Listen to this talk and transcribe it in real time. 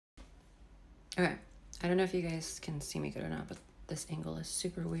Okay, I don't know if you guys can see me good or not, but this angle is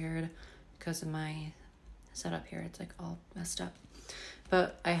super weird because of my setup here. It's like all messed up.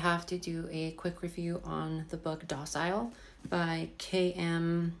 But I have to do a quick review on the book Docile by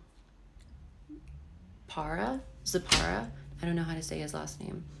K.M. Szpara. I don't know how to say his last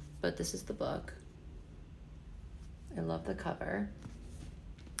name, but this is the book. I love the cover.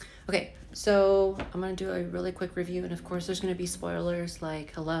 Okay, so I'm going to do a really quick review, and of course there's going to be spoilers,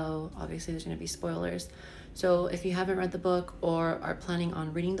 like hello, obviously there's going to be spoilers. So if you haven't read the book or are planning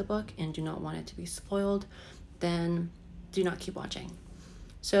on reading the book and do not want it to be spoiled, then do not keep watching.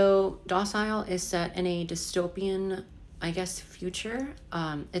 So Docile is set in a dystopian, I guess, future.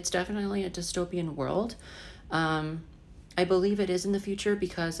 It's definitely a dystopian world. I believe it is in the future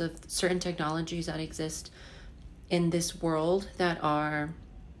because of certain technologies that exist in this world that are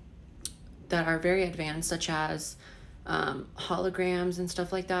very advanced, such as holograms and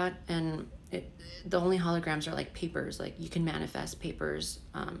stuff like that. And the only holograms are like papers, like you can manifest papers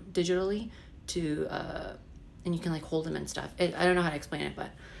digitally to and you can like hold them and stuff. I don't know how to explain it,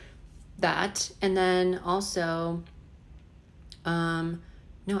 but that. And then also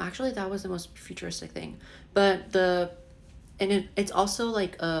no, actually that was the most futuristic thing, but it's also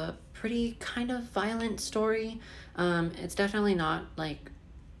like a pretty kind of violent story. It's definitely not like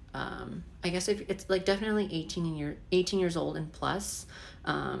I guess if it's like definitely 18 years old and plus.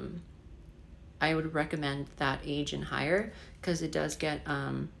 I would recommend that age and higher because it does get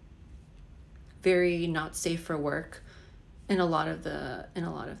very not safe for work in a lot of the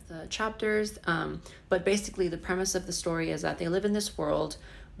chapters. But basically the premise of the story is that they live in this world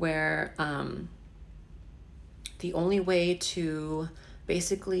where the only way to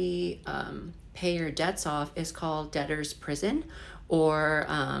basically pay your debts off is called debtor's prison, or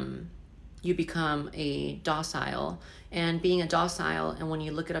you become a docile. And being a docile, and when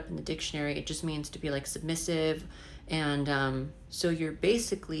you look it up in the dictionary, it just means to be like submissive. And so you're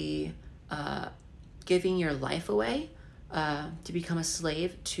basically giving your life away to become a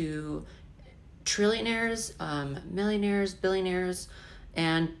slave to trillionaires, millionaires, billionaires.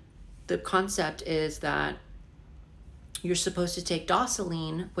 And the concept is that you're supposed to take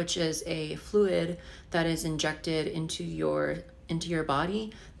Docile, which is a fluid that is injected into your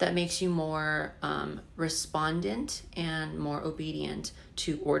body that makes you more respondent and more obedient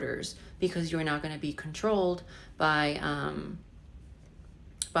to orders, because you're not going to be controlled by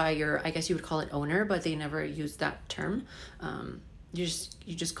your, I guess you would call it owner, but they never use that term. You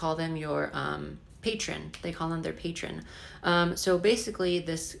just call them your patron. They call them their patron. So basically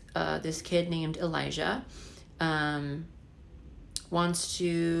this kid named Elijah wants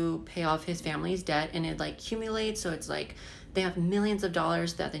to pay off his family's debt, and it like accumulates. So it's like they have millions of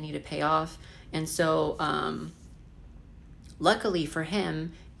dollars that they need to pay off. And so luckily for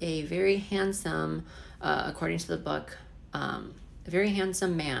him, a very handsome, according to the book, a very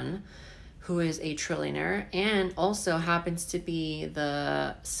handsome man who is a trillionaire and also happens to be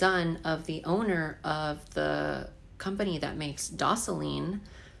the son of the owner of the company that makes Docile.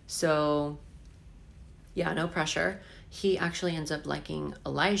 So yeah, no pressure. He actually ends up liking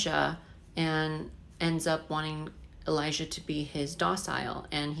Elijah and ends up wanting Elijah to be his docile,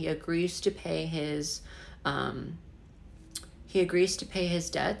 and he agrees to pay his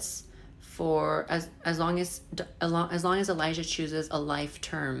debts for as long as Elijah chooses a life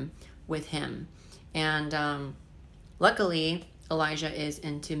term with him. And luckily Elijah is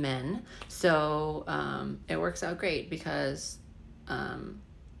into men, so it works out great because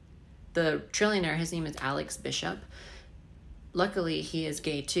the trillionaire, his name is Alex Bishop. Luckily he is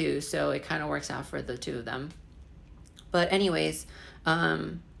gay too, so it kind of works out for the two of them. But anyways,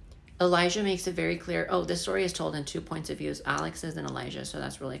 Elijah makes it very clear. Oh, this story is told in 2 points of view, Alex's and Elijah, so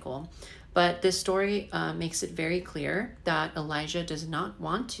that's really cool. But this story makes it very clear that Elijah does not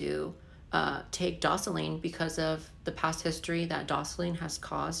want to take Docile because of the past history that Docile has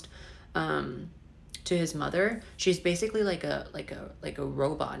caused to his mother. She's basically like a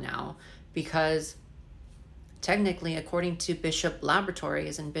robot now, because technically, according to Bishop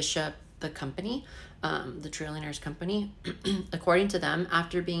Laboratories and Bishop the company, the trillionaire's company, according to them,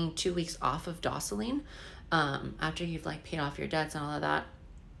 after being 2 weeks off of Docile, after you've like paid off your debts and all of that,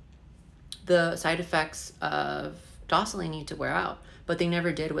 the side effects of Docile need to wear out, but they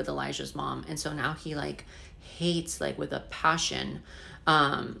never did with Elijah's mom. And so now he like hates like with a passion.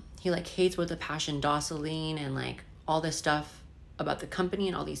 He like hates with a passion Docile and like all this stuff about the company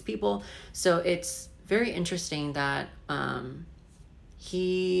and all these people. So it's very interesting that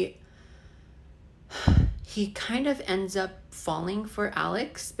he kind of ends up falling for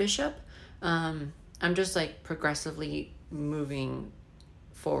Alex Bishop. I'm just like progressively moving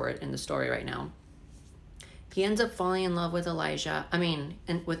forward in the story right now. He ends up falling in love with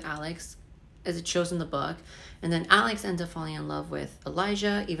and with Alex, as it shows in the book. And then Alex ends up falling in love with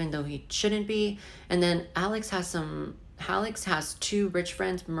Elijah, even though he shouldn't be. And then Alex has two rich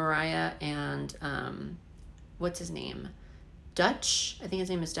friends, Mariah and what's his name? Dutch. I think his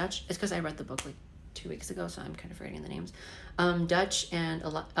name is Dutch. It's because I read the book like 2 weeks ago, so I'm kind of forgetting the names. Dutch and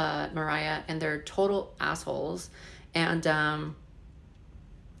Mariah, and they're total assholes. And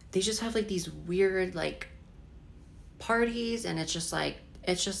they just have like these weird like parties, and it's just like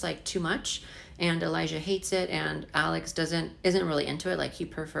too much. And Elijah hates it, and Alex isn't really into it. Like, he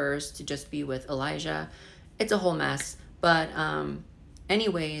prefers to just be with Elijah. It's a whole mess. But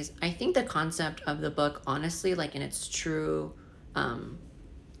anyways, I think the concept of the book, honestly, like in its true am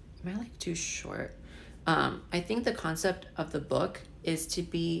I like too short? I think the concept of the book is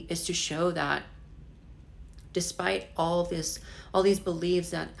to show that despite all these beliefs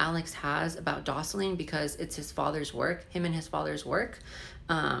that Alex has about Docile, because it's his father's work, him and his father's work,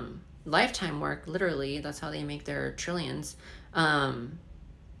 lifetime work, literally, that's how they make their trillions,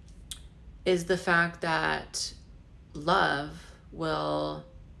 is the fact that love will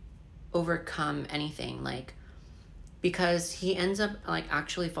overcome anything. Like, because he ends up like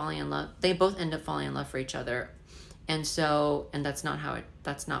actually falling in love. They both end up falling in love for each other. And that's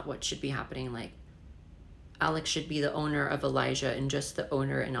not what should be happening. Like, Alex should be the owner of Elijah and just the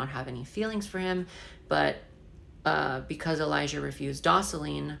owner and not have any feelings for him. But because Elijah refused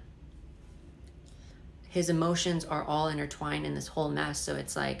Docile, his emotions are all intertwined in this whole mess. So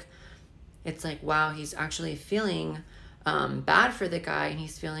it's like, wow, he's actually feeling bad for the guy, and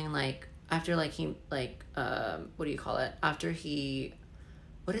he's feeling like, after like he like what do you call it? After he,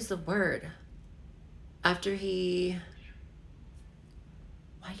 what is the word? After he,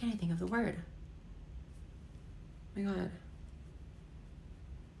 why can't I think of the word? Oh my God.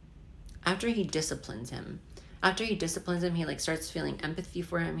 After he disciplines him, he like starts feeling empathy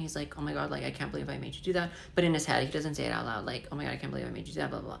for him. He's like, oh my God, like, I can't believe I made you do that. But in his head, he doesn't say it out loud, like, oh my God, I can't believe I made you do that,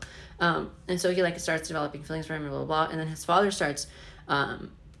 blah, blah, blah. And so he like starts developing feelings for him, and blah, blah, blah. And then his father starts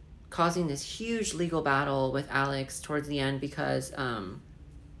causing this huge legal battle with Alex towards the end, because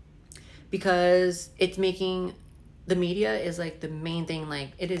it's making, the media is like the main thing.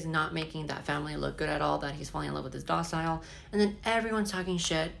 Like, it is not making that family look good at all, that he's falling in love with his Docile. And then everyone's talking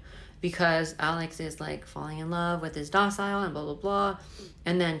shit because Alex is like falling in love with his Docile and blah, blah, blah.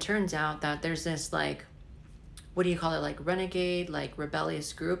 And then turns out that there's this like, what do you call it? Like renegade, like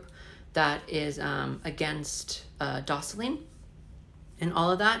rebellious group that is against Docile and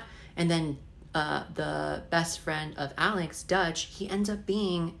all of that. And then the best friend of Alex, Dutch, he ends up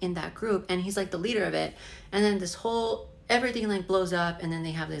being in that group, and he's like the leader of it. And then everything like blows up, and then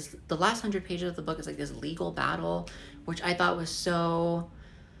they have the last 100 pages of the book is like this legal battle, which I thought was so,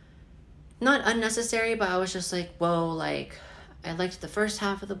 not unnecessary, but I was just like, whoa, like, I liked the first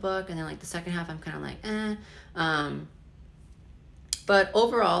half of the book, and then like the second half I'm kind of like, eh. But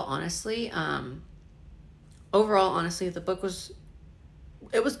overall, honestly, the book was,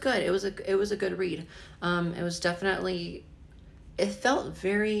 it was good. It was a good read. It was definitely, it felt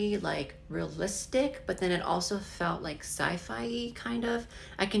very like realistic, but then it also felt like sci-fi kind of.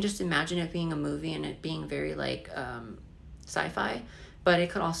 I can just imagine it being a movie and it being very like sci-fi, but it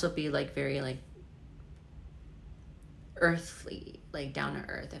could also be like very like earthly, like down to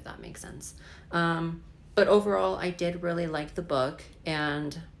earth, if that makes sense. But overall, I did really like the book.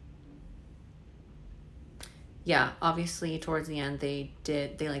 And yeah, obviously towards the end they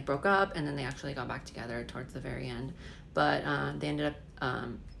like broke up, and then they actually got back together towards the very end. But they ended up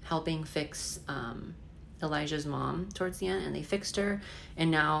helping fix Elijah's mom towards the end, and they fixed her. And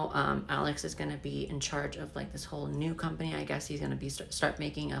now Alex is going to be in charge of like this whole new company. I guess he's going to be start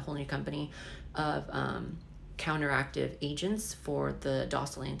making a whole new company of counteractive agents for the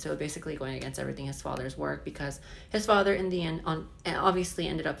Docile. So basically going against everything his father's work, because his father in the end obviously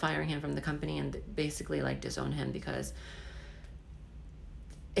ended up firing him from the company and basically like disowned him, because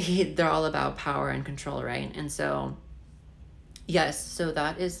they're all about power and control, right? And so yes, so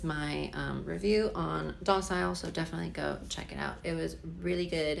that is my review on Docile. So definitely go check it out. It was really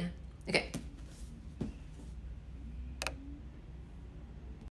good. Okay.